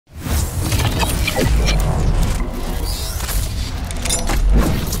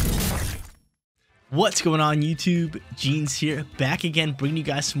What's going on YouTube? Genes here, back again bringing you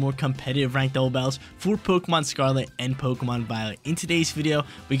guys some more competitive ranked double battles for Pokemon Scarlet and Pokemon Violet. In today's video,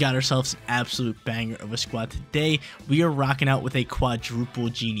 we got ourselves an absolute banger of a squad. Today, we are rocking out with a quadruple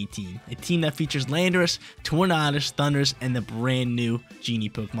Genie team. A team that features Landorus, Tornadus, Thundurus, and the brand new Genie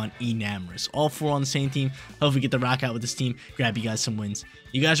Pokemon Enamorous. All four on the same team. Hope we get to rock out with this team, grab you guys some wins.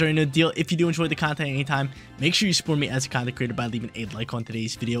 You guys already know the deal. If you do enjoy the content at any time, make sure you support me as a content creator by leaving a like on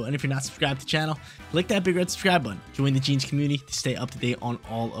today's video. And if you're not subscribed to the channel, click that big red subscribe button. Join the Genes community to stay up to date on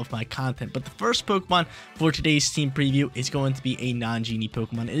all of my content. But the first Pokemon for today's team preview is going to be a non-Genie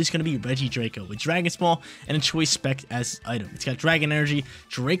Pokemon. It is going to be Regidrago with Dragon Ball and a choice spec as its item. It's got Dragon Energy,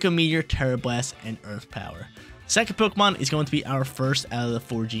 Draco Meteor, Terra Blast, and Earth Power. Second Pokemon is going to be our first out of the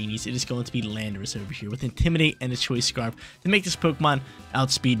four Genies. It is going to be Landorus over here with Intimidate and a Choice Scarf to make this Pokemon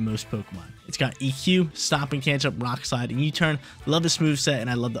outspeed most Pokemon. It's got EQ, Stomp and Catch Up, Rock Slide, and U-Turn. Love this moveset, and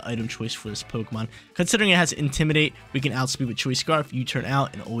I love the item choice for this Pokemon. Considering it has Intimidate, we can outspeed with Choice Scarf, U-Turn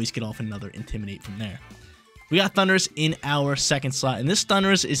out, and always get off another Intimidate from there. We got Thundurus in our second slot, and this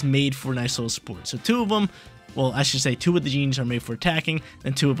Thundurus is made for nice little support. So two of them, well, I should say two of the Genies are made for attacking,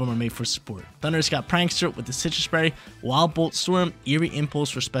 and two of them are made for support. Thundurus got Prankster with the Citrus Berry, Wild Bolt Storm, Eerie Impulse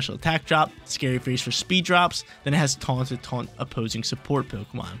for special attack drop, Scary Face for speed drops, then it has Taunt to taunt opposing support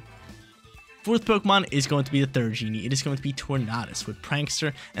Pokemon. Fourth Pokemon is going to be the third Genie. It is going to be Tornadus with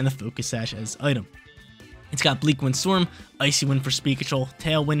Prankster and the Focus Sash as item. It's got Bleak Wind Storm, Icy Wind for speed control,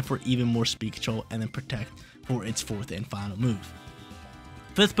 Tailwind for even more speed control, and then Protect for its fourth and final move.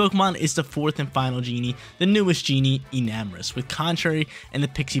 Fifth Pokemon is the fourth and final Genie, the newest Genie, Enamorous, with Contrary and the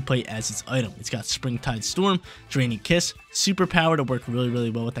Pixie Plate as its item. It's got Springtide Storm, Draining Kiss, Super Power to work really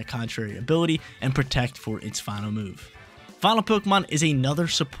well with that Contrary ability, and Protect for its final move. Final Pokemon is another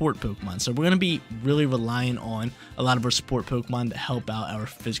support Pokemon, so we're going to be really relying on a lot of our support Pokemon to help out our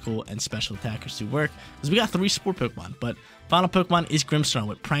physical and special attackers to work, because we got three support Pokemon, but final Pokemon is Grimmsnarl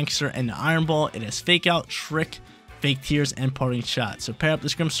with Prankster and the Iron Ball. It has Fake Out, Trick, Fake Tears, and Parting Shot. So pair up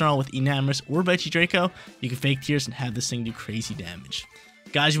this Grimmsnarl with Enamorous or Regidrago, you can Fake Tears and have this thing do crazy damage.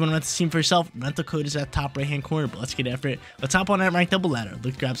 Guys, you want to rent the team for yourself? Rental code is at top right hand corner, but let's get after it. Let's hop on that ranked double ladder.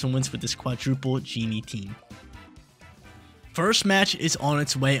 Look to grab some wins with this quadruple Genie team. First match is on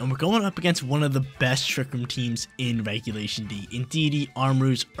its way, and we're going up against one of the best Trick Room teams in Regulation D. Indeedee,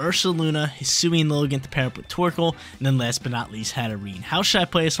 Armarouge, Ursaluna, Hisuian Logan to pair up with Torkoal, and then last but not least, Hatterene. How should I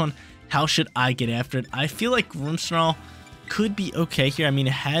play this one? How should I get after it? I feel like Grimmsnarl could be okay here. I mean,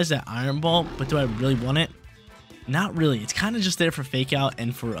 it has that Iron Ball, but do I really want it? Not really. It's kind of just there for Fake Out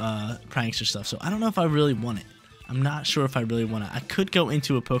and for Prankster stuff, so I don't know if I really want it. I'm not sure if I really want it. I could go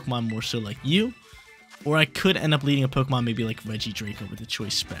into a Pokemon more so like you, or I could end up leading a Pokemon maybe like Regidrago with the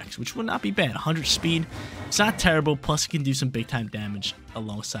choice specs, which would not be bad. 100 speed, it's not terrible, plus it can do some big time damage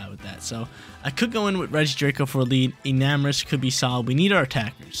alongside with that. So I could go in with Regidrago for a lead. Enamorous could be solid. We need our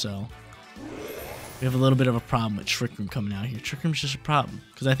attackers, so we have a little bit of a problem with Trick Room coming out here. Trick Room's just a problem,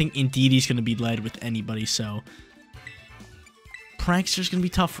 because I think Indeedee's going to be led with anybody, so Prankster's going to be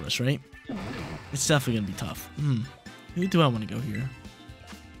tough for us, right? It's definitely going to be tough. Who do I want to go here?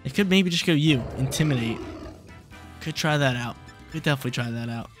 It could maybe just go you, Intimidate. Could try that out. Could definitely try that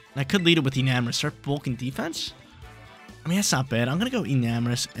out. And I could lead it with Enamorous. Start bulking defense? I mean, that's not bad. I'm going to go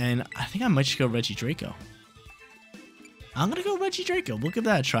Enamorous, and I think I might just go Regidrago. I'm going to go Regidrago. We'll give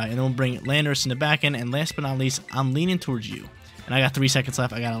that a try, and then we'll bring Landorus in the back end, and last but not least, I'm leaning towards you. And I got 3 seconds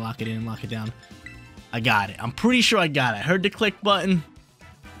left. I got to lock it in and lock it down. I got it. I'm pretty sure I got it. I heard the click button.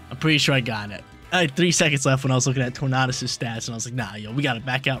 I'm pretty sure I got it. I had 3 seconds left when I was looking at Tornadus' stats, and I was like, nah, yo, we got to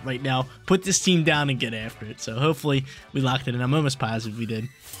back out right now, put this team down, and get after it. So hopefully we locked it in. I'm almost positive we did.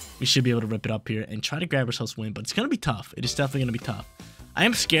 We should be able to rip it up here and try to grab ourselves a win, but it's going to be tough. It is definitely going to be tough. I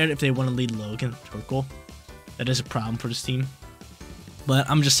am scared if they want to lead Logan, Torkoal. That is a problem for this team. But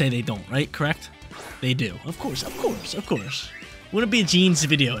I'm just saying they don't, right? Correct? They do. Of course. Wouldn't be a Genes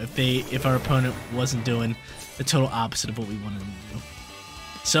video if our opponent wasn't doing the total opposite of what we wanted them to do.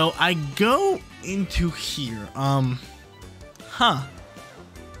 So I go into here.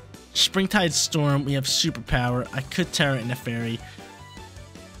 Springtide Storm. We have Super Power. I could Terra into Fairy.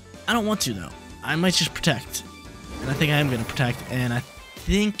 I don't want to though. I might just Protect. And I think I am going to Protect. And I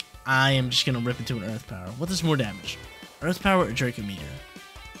think I am just going to rip into an Earth Power. What does more damage? Earth Power or Draco Meteor?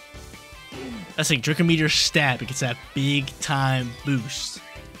 That's like Draco Meteor stab. It gets that big time boost.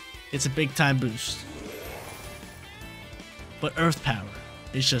 It's a big time boost. But Earth Power.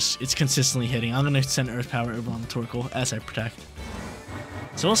 It's consistently hitting. I'm going to send Earth Power over on the Torkoal as I Protect.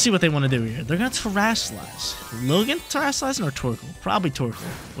 So we'll see what they want to do here. They're going to Terrasilize. Logan Terrasilizing or Torkoal? Probably Torkoal,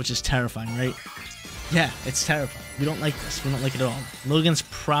 which is terrifying, right? Yeah, it's terrifying. We don't like this. We don't like it at all. Logan's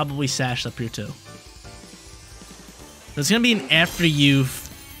probably sashed up here too. There's going to be an after you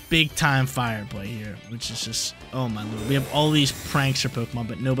big time fire play here, which is just, oh my lord. We have all these pranks for Pokemon,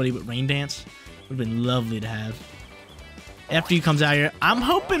 but nobody with Rain Dance. Would have been lovely to have. After you comes out here, I'm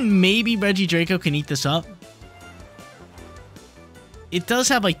hoping maybe Regidrago can eat this up. It does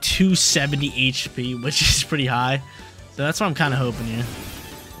have like 270 HP, which is pretty high. So that's what I'm kind of hoping here.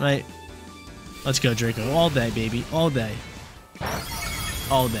 Right? Let's go, Draco. All day, baby. All day.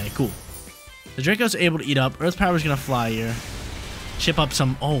 All day. Cool. The Draco's able to eat up. Earth Power's going to fly here. Chip up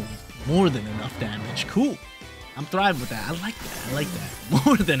some... Oh, more than enough damage. Cool. I'm thriving with that. I like that. I like that.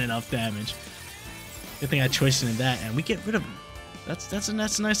 More than enough damage. Good thing I choiced into that, and we get rid of him. That's a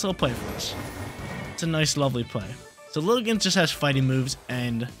nice little play for us. It's a nice, lovely play. So Logan just has fighting moves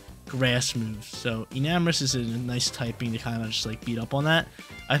and grass moves. So Enamorus is a nice typing to kind of just like beat up on that.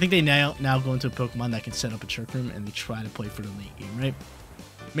 I think they now go into a Pokemon that can set up a Trick Room and they try to play for the late game, right?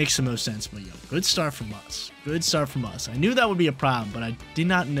 Makes the most sense, but yo, good start from us. Good start from us. I knew that would be a problem, but I did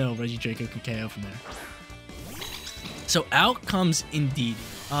not know Regidrago could KO from there. So out comes Indeedee.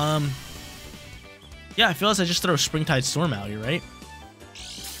 Yeah, I feel as I just throw Springtide Storm out here, right?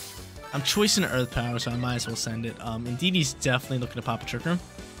 I'm choicing Earth Power, so I might as well send it. Indeedee's definitely looking to pop a Trick Room.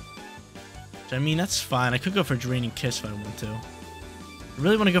 Which, I mean, that's fine. I could go for Draining Kiss if I want to. I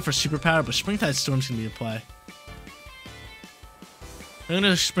really want to go for Super Power, but Springtide Storm's going to be a play. I'm going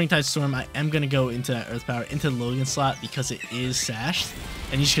to Springtide Storm. I am going to go into that Earth Power, into the Logan slot, because it is sashed.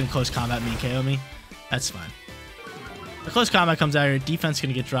 And you're just going to close combat me and KO me. That's fine. The close combat comes out here. Defense is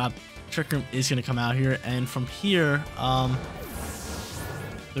going to get dropped. Trick Room is going to come out here. And from here,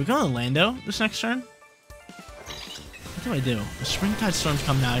 do we go to Lando this next turn? What do I do? The Springtide Storm's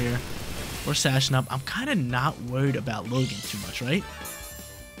coming out here. We're sashing up. I'm kind of not worried about Logan too much, right?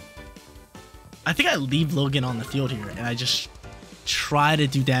 I think I leave Logan on the field here, and I just try to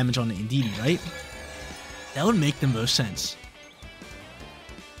do damage on the Indeedee, right? That would make the most sense.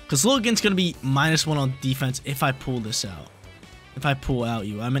 Because Logan's going to be -1 on defense if I pull this out. If I pull out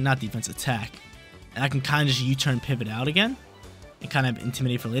you. I mean, not defense, attack. And I can kind of just U-turn pivot out again. And kind of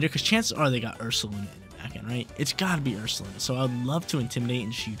intimidate for later. Because chances are they got Ursaluna in it back end, right? It's got to be Ursaluna. So I would love to intimidate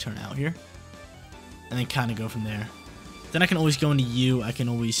and just U-turn out here. And then kind of go from there. Then I can always go into you. I can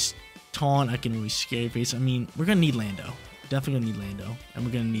always taunt. I can always scary face. I mean, we're going to need Lando. Definitely going to need Lando. And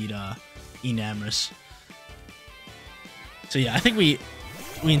we're going to need Enamorus. So yeah, I think we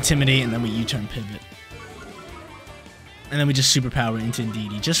intimidate and then we U-turn pivot. And then we just superpower into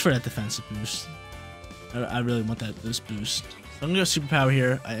Indeedee just for that defensive boost. I really want this boost. So I'm going to go superpower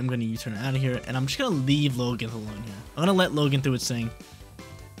here. I am going to U-turn out of here. And I'm just going to leave Logan alone here. I'm going to let Logan do its thing.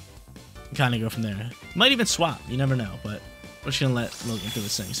 And kind of go from there. Might even swap. You never know. But we're just going to let Logan do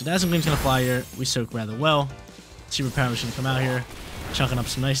its thing. So Dazzling Gleam's going to fly here. We soak rather well. Superpower is going to come out here. Chunking up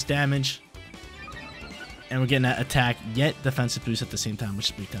some nice damage. And we're getting that attack yet defensive boost at the same time,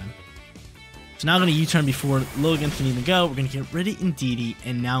 which is big time. So now I'm going to U-turn before Logan can even go. We're going to get rid of Indeedee.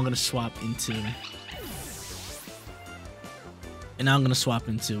 And now I'm going to swap into...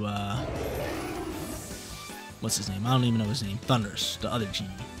 what's his name? I don't even know his name. Thunders, the other Genie.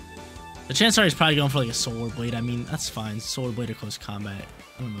 The chance are he's probably going for like a Solar Blade. I mean, that's fine. Solar Blade or close combat.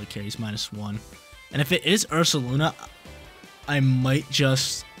 I don't really care. He's -1. And if it is Ursaluna, I might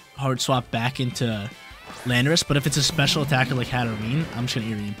just hard swap back into Landorus. But if it's a special attacker like Hatterene, I'm just going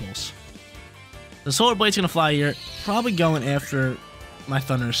to Eerie Impulse. The Solar Blade's going to fly here. Probably going after my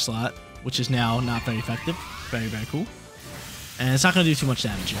Thunders slot, which is now not very effective. Very, very cool. And it's not going to do too much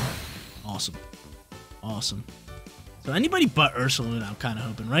damage here. Awesome. Awesome. So anybody but Ursaluna, I'm kind of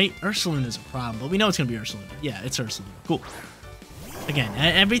hoping, right? Ursaluna is a problem, but we know it's going to be Ursaluna. Yeah, it's Ursaluna. Cool. Again,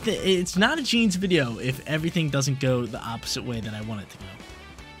 everything. It's not a Gene's video if everything doesn't go the opposite way that I want it to go.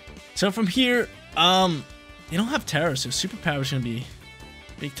 So from here, they don't have Terra, so Superpower is going to be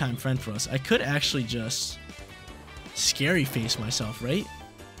a big time friend for us. I could actually just Scary Face myself, right?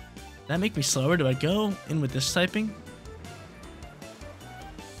 That make me slower? Do I go in with this typing?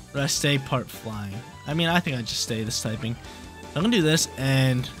 Or do I stay part flying? I mean, I think I just stay this typing. So I'm going to do this,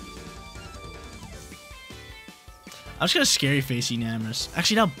 and... I'm just going to Scary Face Enamorus.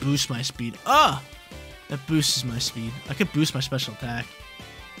 Actually, that'll boost my speed. Ah! That boosts my speed. I could boost my special attack.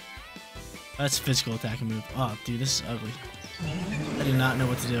 That's physical attack and move. Oh, dude, this is ugly. I do not know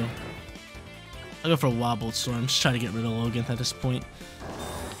what to do. I'll go for a Wobbled Storm. Just try to get rid of Logan at this point.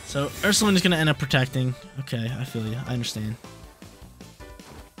 So, Ursaluna is going to end up protecting. Okay, I feel you. I understand.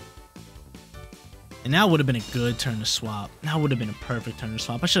 And now would have been a good turn to swap. Now would have been a perfect turn to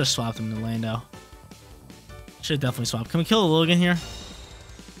swap. I should have swapped him to Lando. Should have definitely swapped. Can we kill Logan here?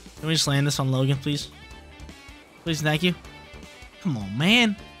 Can we just land this on Logan, please? Please, thank you. Come on,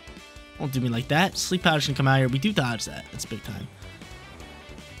 man. Won't do me like that. Sleep Powder's gonna come out here. We do dodge that. That's big time.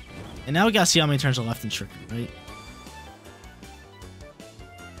 And now we gotta see how many turns are left in Trick Room, right?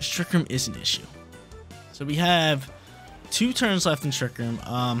 Trick Room is an issue. So we have 2 turns left in Trick Room.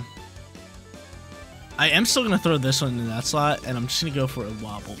 I am still going to throw this one in that slot, and I'm just going to go for a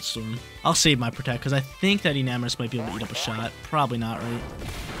Wild Bolt Storm. I'll save my Protect, because I think that Enamorous might be able to eat up a shot. Probably not, right?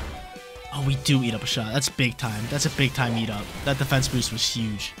 Oh, we do eat up a shot. That's big time. That's a big time eat up. That defense boost was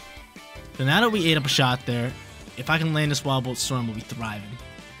huge. So now that we ate up a shot there, if I can land this Wild Bolt Storm, we'll be thriving.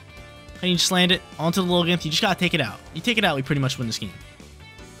 And you just land it onto the Lilligant. You just got to take it out. You take it out, we pretty much win this game.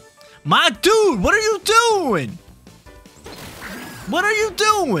 My dude, what are you doing? What are you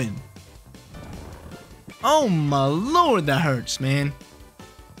doing? Oh my lord, that hurts, man.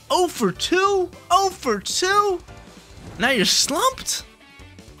 0 for 2? 0 for 2? Now you're slumped?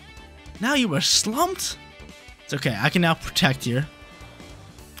 Now you are slumped? It's okay, I can now protect here.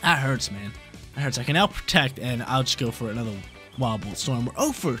 That hurts, man. That hurts. I can now protect, and I'll just go for another Wild Bolt Storm. We're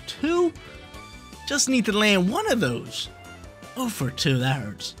 0 for 2? Just need to land one of those. 0 for 2, that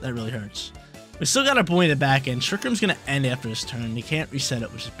hurts. That really hurts. We still got our boy in the back end. Trick Room's gonna end after this turn. They can't reset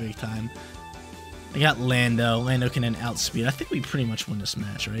it, which is big time. They got Lando. Lando can then outspeed. I think we pretty much win this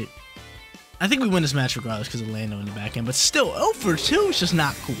match, right? I think we win this match regardless because of Lando in the back end. But still, 0 for 2 is just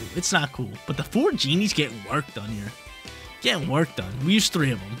not cool. It's not cool. But the 4 Genies getting work done here. Getting work done. We used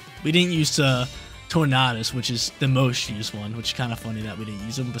 3 of them. We didn't use Tornadus, which is the most used one, which is kind of funny that we didn't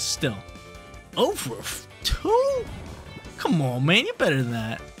use them. But still, 0 for 2? Come on, man. You're better than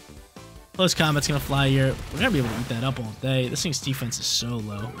that. Close combat's gonna fly here. We're gonna be able to eat that up all day. This thing's defense is so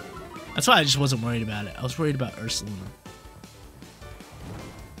low. That's why I just wasn't worried about it. I was worried about Ursaluna.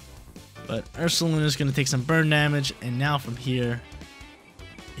 But Ursaluna's gonna take some burn damage, and now from here,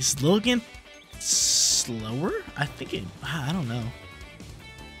 is Lilligant slower? I think it. I don't know.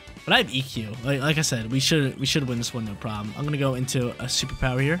 But I have EQ. Like I said, we should win this one, no problem. I'm gonna go into a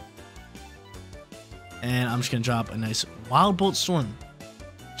superpower here, and I'm just gonna drop a nice Wild Bolt Storm.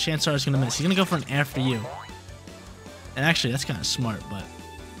 Chansar's gonna miss. He's gonna go for an after you. And actually, that's kind of smart, but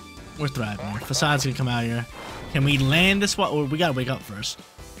we're thriving here. Facade's gonna come out here. Can we land this one? Or we gotta wake up first.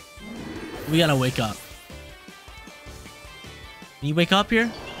 We gotta wake up. Can you wake up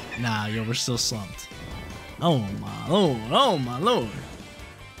here? Nah, yo, we're still slumped. Oh my lord, oh my lord.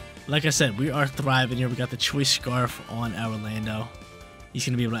 Like I said, we are thriving here. We got the Choice Scarf on our Lando. He's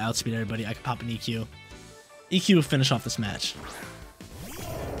gonna be able to outspeed everybody. I can pop an EQ. EQ will finish off this match.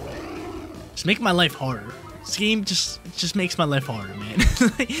 Just make my life harder. This game just makes my life harder, man.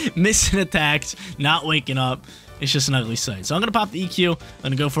 Missing attacks, not waking up. It's just an ugly sight. So I'm gonna pop the EQ. I'm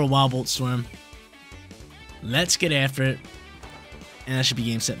gonna go for a Wild Bolt Storm. Let's get after it. And that should be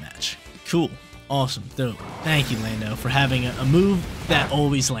game, set, match. Cool. Awesome. Dope. Thank you, Lando, for having a move that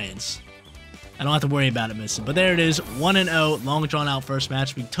always lands. I don't have to worry about it missing. But there it is. 1-0. Long drawn out first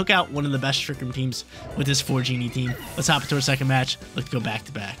match. We took out one of the best Trick Room teams with this 4 Genie team. Let's hop into our second match. Let's go back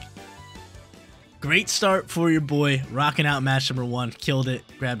to back. Great start for your boy, rocking out match number 1, killed it,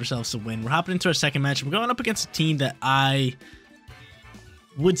 grabbed ourselves a win. We're hopping into our second match. We're going up against a team that I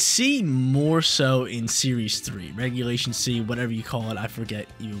would see more so in Series 3, Regulation C, whatever you call it. I forget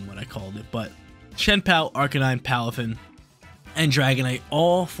even what I called it, but Shenpao, Arcanine, Palafin, and Dragonite,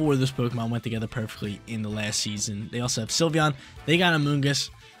 all 4 of those Pokemon went together perfectly in the last season. They also have Sylveon, they got Amoonguss.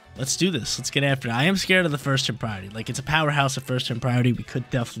 Let's do this. Let's get after it. I am scared of the first turn priority. Like, it's a powerhouse of first turn priority. We could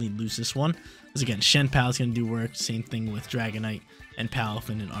definitely lose this one. Because, again, Shenpao is going to do work. Same thing with Dragonite and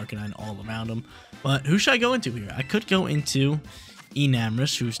Palafin and Arcanine all around them. But who should I go into here? I could go into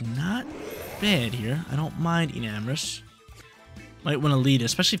Enamorous, who's not bad here. I don't mind Enamorous. Might want to lead,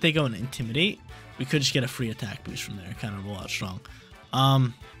 especially if they go and Intimidate. We could just get a free attack boost from there. Kind of roll out strong.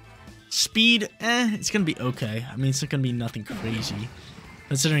 Speed, it's going to be okay. I mean, it's not going to be nothing crazy.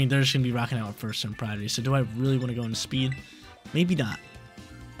 Considering they're just going to be rocking out with first turn priority. So do I really want to go into speed? Maybe not.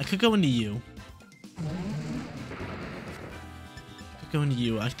 I could go into you.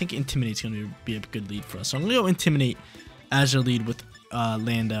 I think Intimidate's going to be a good lead for us. So I'm going to go Intimidate as our lead with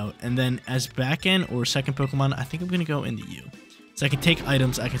Lando. And then as back end or second Pokemon, I think I'm going to go into you. So I can take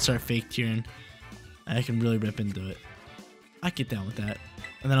items. I can start fake tiering. I can really rip into it. I get down with that.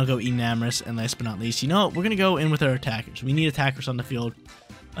 And then I'll go Enamorous. And last but not least, you know what? We're going to go in with our attackers. We need attackers on the field.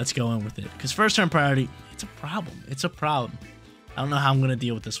 Let's go in with it. Because first turn priority, it's a problem. It's a problem. I don't know how I'm going to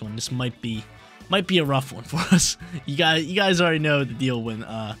deal with this one. This might be a rough one for us. You guys already know the deal when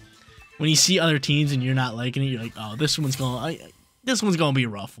you see other teams and you're not liking it, you're like, oh, this one's going to be a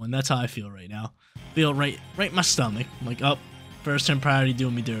rough one. That's how I feel right now. Feel right in my stomach. I'm like, oh, first turn priority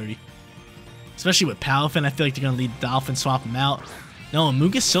doing me dirty. Especially with Palafin, I feel like they're going to lead Dolphin, swap him out. No,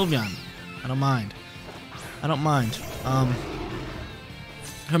 Amoonguss Sylveon. I don't mind. I don't mind.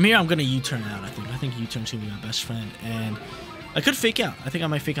 From here, I'm going to U-turn out, I think. I think U-turn's going to be my best friend. And I could fake out. I think I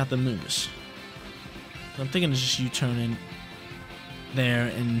might fake out the moves. So I'm thinking of just U-turn in there.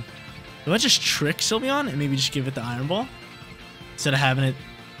 And do I just trick Sylveon and maybe just give it the Iron Ball? Instead of having it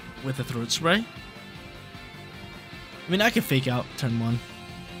with the Throat Spray? I mean, I could fake out turn 1.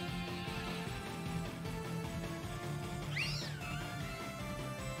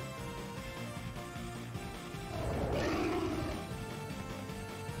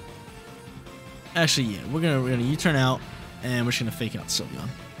 Actually, yeah, we're gonna U-turn out, and we're just gonna fake out Sylveon.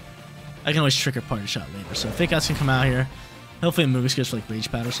 I can always trick her party shot later, so fake out's gonna come out here. Hopefully, Amogus goes for like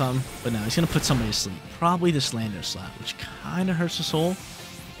Rage Pad or something. But no, he's gonna put somebody to sleep. Probably this Lando slot, which kind of hurts his soul.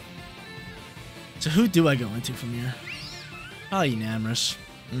 So who do I go into from here? Probably Enamorous.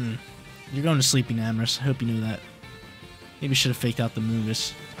 You're going to sleep, Enamorous. I hope you knew that. Maybe should have faked out the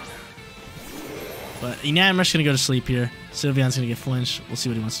Amogus. But Enamorous gonna go to sleep here. Sylveon's gonna get flinched. We'll see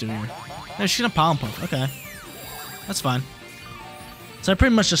what he wants to do here. No, she's gonna Pollen Puff. Okay. That's fine. So I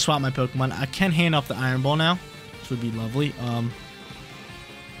pretty much just swap my Pokemon. I can hand off the Iron Ball now, which would be lovely.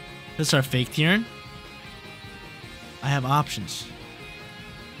 This is our fake Tyrion. I have options.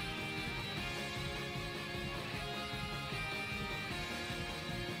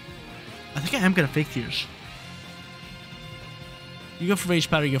 I think I am gonna fake Tears. You go for Rage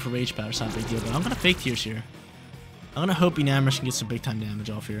Powder, you go for Rage Powder. It's not a big deal, but I'm gonna fake Tears here. I'm gonna hope Enamorous can get some big time damage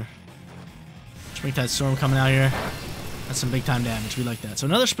off here. Springtide Storm coming out here. That's some big time damage. We like that. So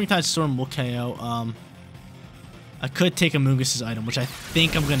another Springtide Storm will KO. I could take Amogus' item, which I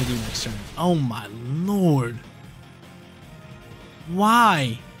think I'm gonna do next turn. Oh my lord.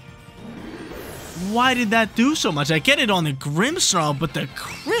 Why? Why did that do so much? I get it on the Grimmsnarl, but the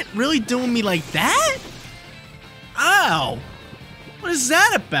crit really doing me like that? Ow! What is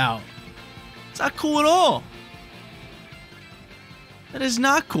that about? It's not cool at all. That is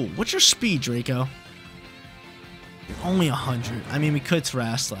not cool. What's your speed, Draco? You're only 100. I mean, we could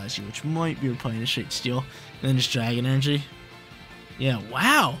Terrasilize you, which might be replaying a straight steal. And then just Dragon Energy. Yeah,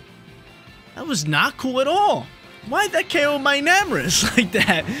 wow. That was not cool at all. Why'd that KO my Enamorous like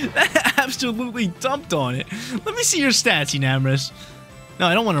that? That absolutely dumped on it. Let me see your stats, Enamorous. No,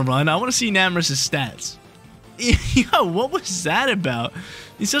 I don't want to run. I want to see Enamorous' stats. Yo, what was that about?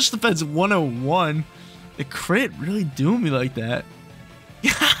 He's such defense 101. The crit really doing me like that.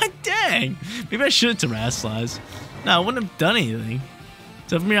 God dang. Maybe I should Terrasilize. No, I wouldn't have done anything.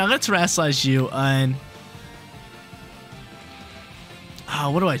 So from here, I'm going to Terrasilize you and...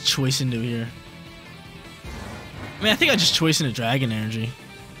 Oh, what do I choice into here? I mean, I think I just choice into Dragon Energy.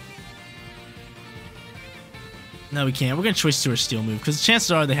 No, we can't. We're going to choice to our Steel move, because chances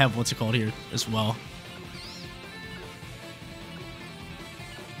are they have what's it called here as well.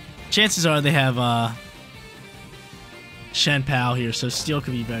 Chances are they have Shen Pao here, so Steel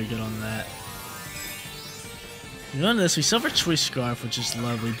could be very good on that. We go into this, we still have our Choice Scarf, which is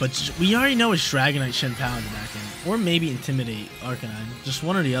lovely, but we already know it's Dragonite Shen Pao in the back end. Or maybe Intimidate Arcanine. Just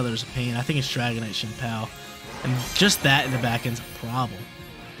one or the other is a pain. I think it's Dragonite Shen Pao. And just that in the back end's a problem.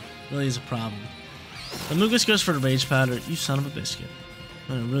 Really is a problem. The Amogus goes for the Rage Powder. You son of a biscuit.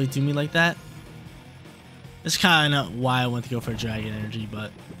 You wanna really do me like that? That's kind of why I went to go for Dragon Energy,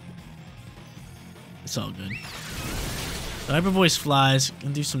 but it's all good. So Hyper Voice flies.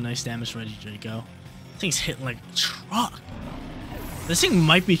 Can do some nice damage to Regidrago. This thing's hitting like a truck. This thing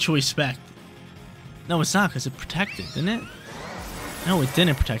might be Choice Spec. No, it's not, because it protected, didn't it? No, it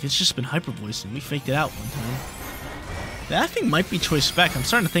didn't protect. It's just been Hyper Voicing. We faked it out one time. That thing might be Choice Spec. I'm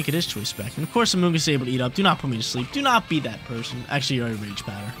starting to think it is Choice Spec. And of course, Amogus is able to eat up. Do not put me to sleep. Do not be that person. Actually, you're already Rage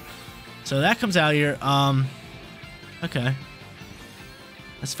Powder. So that comes out here. Okay.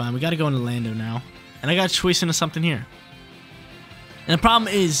 That's fine. We got to go into Lando now. And I got to choice into something here. And the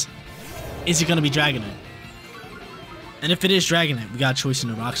problem is it going to be Dragonite? And if it is Dragonite, we got to choice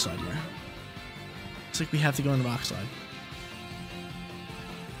into Rock Slide here. Looks like we have to go into Rock Slide.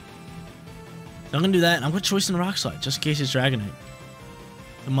 So I'm going to do that, and I'm going to choice in the Rock Slide, just in case it's Dragonite.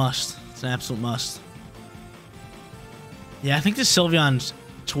 A must. It's an absolute must. Yeah, I think this Sylveon's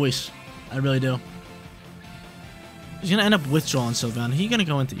choice. I really do. He's going to end up withdrawing Sylveon. He's going to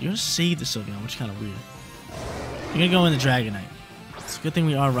go into... You're going to save the Sylveon, which is kind of weird. You're going to go into Dragonite. It's a good thing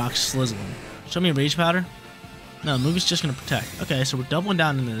we are Rock Slizzling. Show me a Rage Powder. No, Mugi's just going to protect. Okay, so we're doubling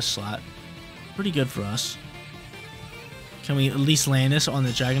down into this slot. Pretty good for us. Can we at least land this on the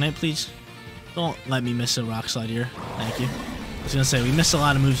Dragonite, please? Don't let me miss a Rock Slide here. Thank you. I was going to say, we missed a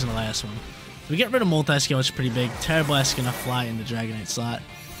lot of moves in the last one. We get rid of Multi-Scale, which is pretty big. Terra Blast is going to fly in the Dragonite slot.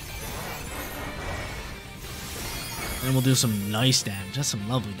 And we'll do some nice damage. That's some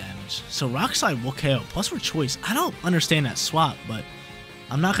lovely damage. So Rock Slide will KO. Plus we're choice. I don't understand that swap, but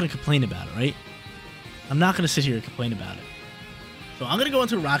I'm not going to complain about it, right? I'm not going to sit here and complain about it. So I'm going to go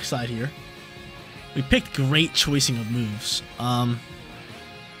into Rock Slide here. We picked great choicing of moves. The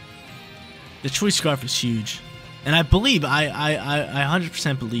choice scarf is huge. And I believe, I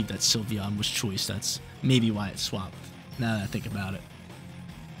 100% believe that Sylveon was choice. That's maybe why it swapped, now that I think about it.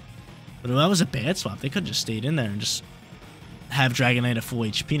 But if that was a bad swap, they could have just stayed in there and just have Dragonite at full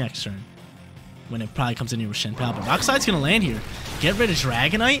HP next turn. When it probably comes in here with Shenpao. But Rock Slide's going to land here. Get rid of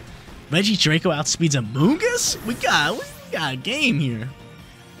Dragonite. Reggie Draco outspeeds Amoonguss. We got a game here.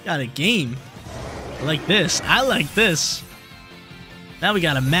 Got a game. I like this. I like this. Now we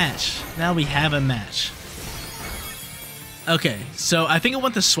got a match. Now we have a match. Okay, so I think I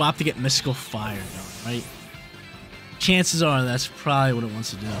want the swap to get Mystical Fire going, right? Chances are that's probably what it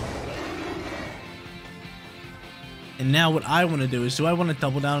wants to do. And now what I want to do is, do I want to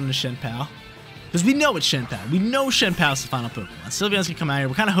double down on the Shenpao? Because we know it's Shenpao. We know Shenpao's the final Pokemon. Sylveon's going to come out here.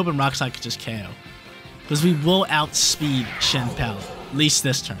 We're kind of hoping Rock Slide could just KO. Because we will outspeed Shenpao, at least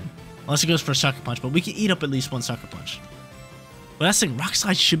this turn. Unless it goes for a Sucker Punch, but we can eat up at least one Sucker Punch. But that's the thing, Rock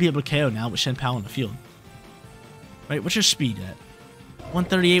Slide should be able to KO now with Shenpao on the field. Right, what's your speed at?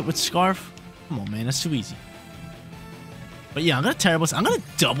 138 with Scarf? Come on, man, that's too easy. But yeah, I'm going to Terrible. I'm going to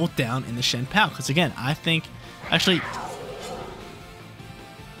double down in the Shenpao. Because again, I think... Actually,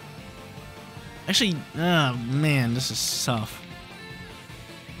 oh man, this is tough.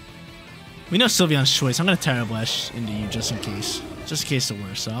 We know Sylveon's choice. I'm going to Terra Blast into you just in case. Just in case the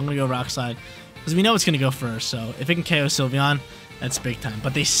worst. So I'm going to go Rock Slide. Because we know it's going to go first. So if it can KO Sylveon, that's big time.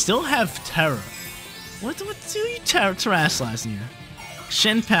 But they still have Terra. What do you Terrasilize in here?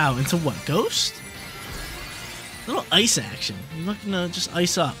 Shenpao into what? Ghost? Little ice action. You're looking to just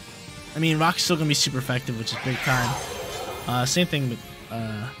ice up. I mean, Rock's still going to be super effective, which is big time. Same thing with...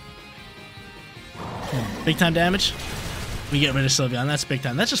 big time damage. We get rid of Sylveon. That's big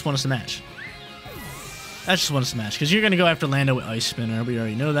time. That just won us a match. That just won us a match. Because you're going to go after Lando with Ice Spinner. We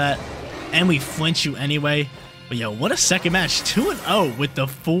already know that. And we flinch you anyway. But yo, what a second match. 2-0 with the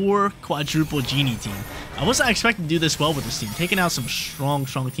 4 Quadruple Genie team. I wasn't expecting to do this well with this team. Taking out some strong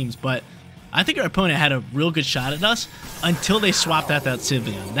teams. But I think our opponent had a real good shot at us until they swapped out that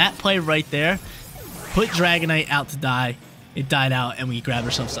Sylveon. That play right there put Dragonite out to die. It died out, and we grabbed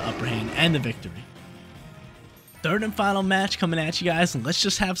ourselves the upper hand and the victory. Third and final match coming at you guys, and let's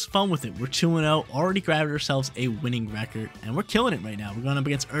just have some fun with it. We're 2-0, already grabbed ourselves a winning record, and we're killing it right now. We're going up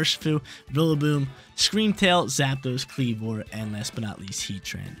against Urshifu, Rillaboom, Screamtail, Zapdos, Kleavor, and last but not least,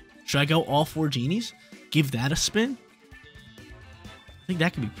 Heatran. Should I go all 4 Genies? Give that a spin? I think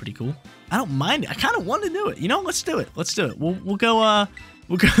that could be pretty cool. I don't mind it. I kind of want to do it. You know, let's do it. Let's do it. We'll go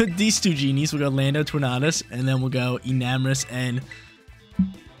these 2 Genies. We'll go Lando, Tornadus, and then we'll go Enamorus and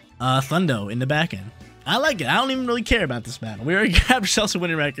Thundo in the back end. I like it. I don't even really care about this battle. We already grabbed ourselves a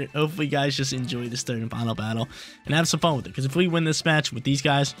winning record. Hopefully, you guys just enjoy this third and final battle and have some fun with it. Because if we win this match with these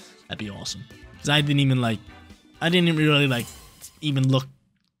guys, that'd be awesome. Because I didn't even really even look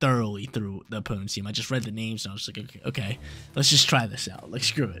thoroughly through the opponent's team. I just read the names and I was like, okay, let's just try this out. Like,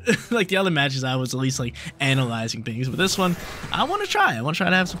 screw it. Like the other matches, I was at least like analyzing things. But this one, I want to try. I want to try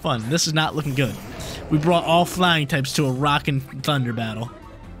to have some fun. This is not looking good. We brought all flying types to a rock and thunder battle.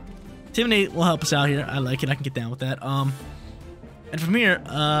 Intimidate will help us out here. I like it. I can get down with that. And from here,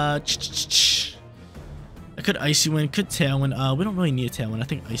 I could Icy Wind, could Tailwind. We don't really need a Tailwind. I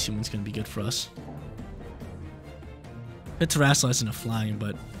think Icy Wind's going to be good for us. Could Terrasilize into Flying,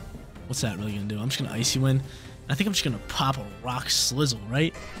 but what's that really going to do? I'm just going to Icy Wind. I think I'm just going to pop a Rock Slizzle,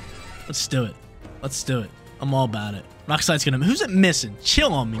 right? Let's do it. Let's do it. I'm all about it. Rock Slide's going to... Who's it missing?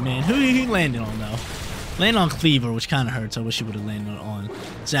 Chill on me, man. Who you landed on, though? Landed on Kleavor, which kind of hurts. I wish he would have landed on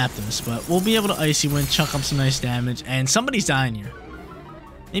Zapdos. But we'll be able to Icy Wind, chunk up some nice damage. And somebody's dying here.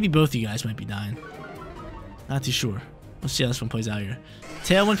 Maybe both of you guys might be dying. Not too sure. Let's see how this one plays out here.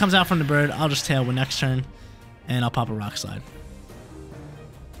 Tailwind comes out from the bird. I'll just Tailwind next turn. And I'll pop a Rock Slide.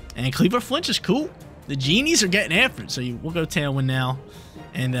 And Kleavor flinch is cool. The Genies are getting after it. So we'll go Tailwind now.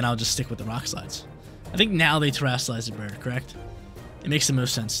 And then I'll just stick with the Rock Slides. I think now they Terrasilize the bird, correct? It makes the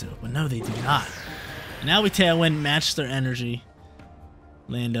most sense to. But no, they do not. And now we Tailwind, match their energy.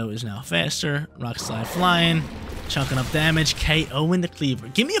 Lando is now faster. Rock Slide flying. Chunking up damage. KO in the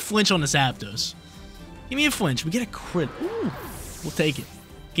Kleavor. Give me a flinch on the Zapdos. Give me a flinch. We get a crit. Ooh. We'll take it.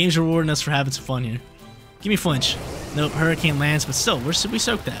 Game's rewarding us for having some fun here. Give me a flinch. Nope, Hurricane lands, but still, we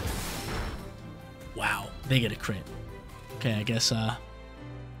soaked that. Wow, they get a crit. Okay, I guess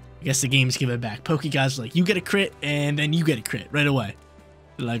the game's giving it back. Poke guys are like, you get a crit, and then you get a crit right away.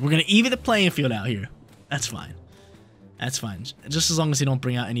 They're like, we're gonna even the playing field out here. That's fine. That's fine. Just as long as they don't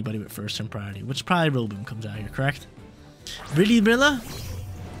bring out anybody with first turn priority, which probably Rillaboom comes out here, correct? Really, Rilla?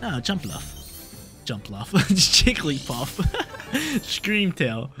 No, Jumpluff. Jumpluff. Jigglypuff.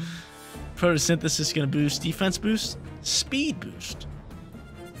 Screamtail. Photosynthesis gonna boost. Defense boost. Speed boost.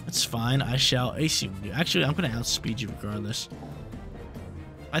 That's fine. I shall Icy Wind you. Actually, I'm gonna outspeed you regardless.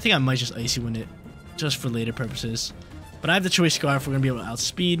 I think I might just Icy Wind it, just for later purposes. But I have the choice scarf. We're gonna be able to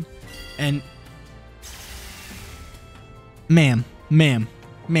outspeed. And ma'am,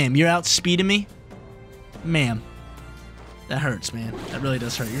 you're outspeeding me? Ma'am. That hurts, man. That really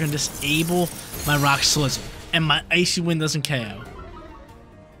does hurt. You're gonna disable my Rock Slizzle, and my Icy Wind doesn't KO.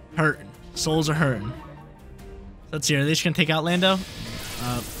 Hurting. Souls are hurting. Let's see. Are they just gonna take out Lando?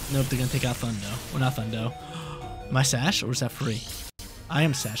 Nope, they're gonna take out Thundo. Or not Thundo. Am I Sash, or is that free? I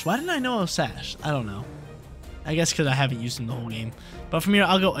am Sash. Why didn't I know I was Sash? I don't know. I guess because I haven't used him the whole game. But from here,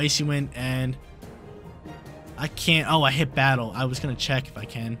 I'll go Icy Wind, and I can't. Oh, I hit battle. I was gonna check if I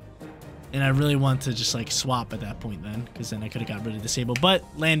can, and I really want to just like swap at that point then, because then I could have got rid of Disable. But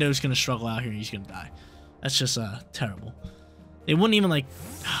Lando's gonna struggle out here, and he's gonna die. That's just terrible. They wouldn't even like.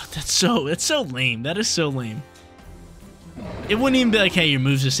 Oh, that's so lame. That is so lame. It wouldn't even be like, hey, your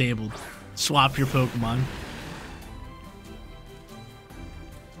move's disabled. Swap your Pokemon.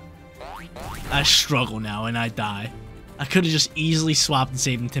 I struggle now and I die. I could have just easily swapped and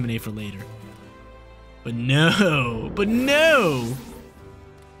saved Intimidate for later. But no. But no.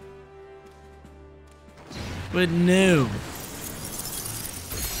 But no.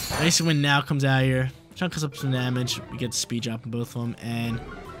 Icy Wind now comes out here. Chunk us up some damage. We get the speed drop in both of them. And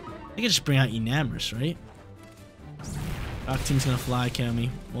I can just bring out Enamorous, right? Rock Team's gonna fly kill me.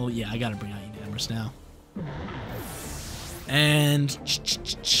 Well, yeah, I gotta bring out Enamorous now. And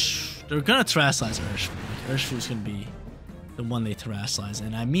they're gonna Terrasilize Urshifu. Like, Urshifu's gonna be the one they Terrasilize.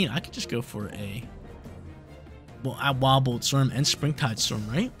 And I mean, I could just go for a Wild Bolt Storm and Springtide Storm,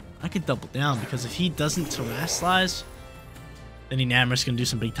 right? I could double down because if he doesn't Terrasilize, then Enamorous gonna do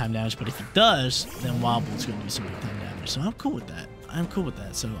some big time damage. But if he does, then Wild Bolt's gonna do some big time damage. So I'm cool with that. I'm cool with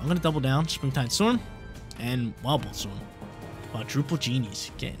that. So I'm gonna double down Springtide Storm and Wild Bolt Storm. Quadruple Genies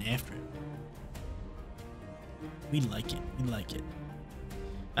getting after it. We like it. We like it.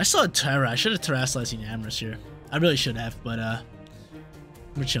 I saw a Terra. I should have Terrasalized Enamorous here. I really should have, but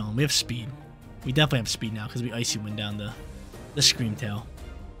we're chilling. We have speed. We definitely have speed now because we Icy Wind down the Screamtail.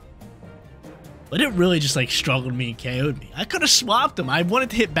 But it really just like struggled me and KO'd me. I could have swapped him. I wanted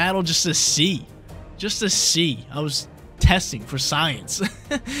to hit battle just to see. Just to see. I was testing for science.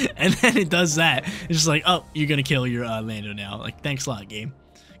 And then it does that. It's just like, oh, you're gonna kill your Lando now. Like, thanks a lot, game.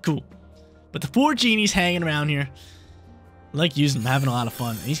 Cool. But the 4 Genies hanging around here. I like using them, having a lot of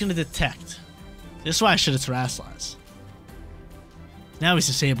fun. And he's gonna detect. This is why I should have Terrasalized. Now he's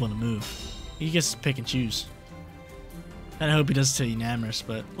disabling a move. He gets to pick and choose. And I hope he does it to Enamorous,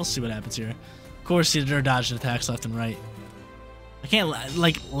 but we'll see what happens here. Of course, they're dodging attacks left and right. I can't,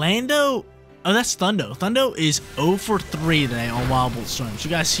 like, Lando. Oh, that's Thundo. Thundo is 0 for 3 today on Wild Bolt Storms. You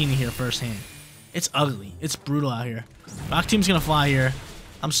guys seen it here firsthand. It's ugly. It's brutal out here. Rock Team's gonna fly here.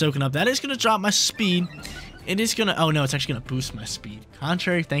 I'm soaking up. That is gonna drop my speed. It is gonna. Oh no, it's actually gonna boost my speed.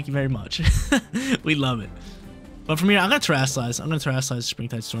 Contrary, thank you very much. We love it. But from here, I'm gonna Terrasilize. I'm gonna Terrasilize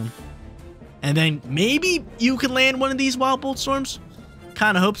Springtide Storm. And then maybe you can land one of these Wild Bolt Storms.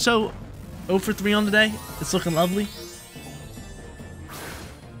 Kind of hope so. 0 for 3 on the day. It's looking lovely.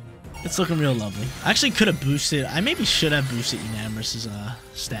 It's looking real lovely. I actually could have boosted. I maybe should have boosted Enamorous's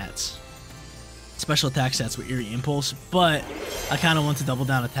stats. Special attack stats with Eerie Impulse. But I kind of want to double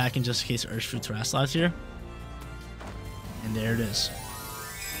down attacking just in case Urshifu Terrasilize here. And there it is.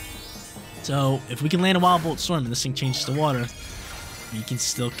 So if we can land a Wild Bolt Storm and this thing changes to water, we can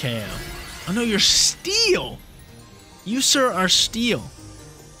still KO. Oh no, you're Steel! You, sir, are Steel.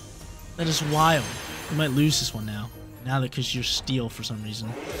 That is wild. We might lose this one now. Now that because you're Steel for some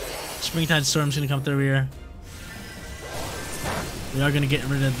reason. Springtide Storm's gonna come through here. We are gonna get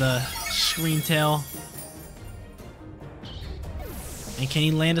rid of the Screamtail. And can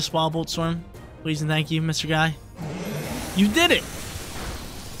you land a Wild Bolt Storm? Please and thank you, Mr. Guy. You did it!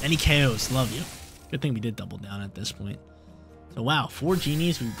 Any KOs, love you. Good thing we did double down at this point. So wow, 4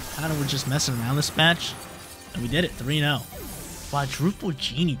 Genies. We kind of were just messing around this match. And we did it, 3-0. Quadruple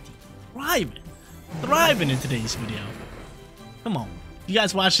Genie team. Thriving in today's video. Come on. If you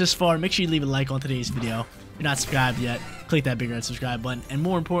guys watched this far, make sure you leave a like on today's video. If you're not subscribed yet, click that big red subscribe button. And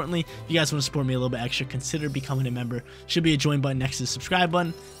more importantly, if you guys want to support me a little bit extra, consider becoming a member. Should be a join button next to the subscribe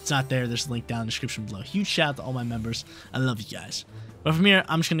button. It's not there. There's a link down in the description below. Huge shout out to all my members. I love you guys. But from here,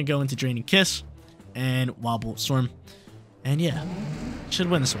 I'm just going to go into Draining Kiss and Wild Bolt Storm. And yeah, should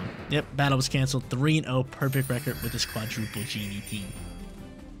win this one. Yep, battle was canceled. 3-0, perfect record with this quadruple Genie team.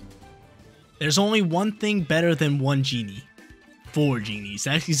 There's only one thing better than one Genie. 4 Genies.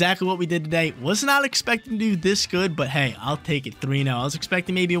 That's exactly what we did today. Was not expecting to do this good, but hey, I'll take it. 3-0. I was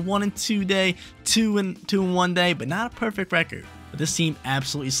expecting maybe a 1-2 day, 2-1 day, but not a perfect record. But this team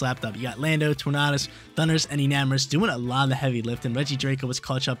absolutely slapped up. You got Lando, Tornadus, Thunders, and Enamorous doing a lot of the heavy lifting. Reggie Draco was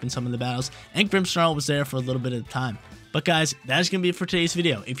clutch up in some of the battles, and Grimmsnarl was there for a little bit of the time. But guys, that's going to be it for today's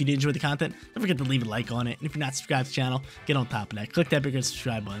video. If you did enjoy the content, don't forget to leave a like on it. And if you're not subscribed to the channel, get on top of that. Click that bigger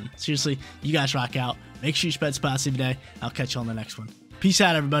subscribe button. Seriously, you guys rock out. Make sure you spread positive today. I'll catch you on the next one. Peace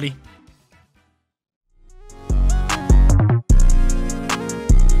out, everybody.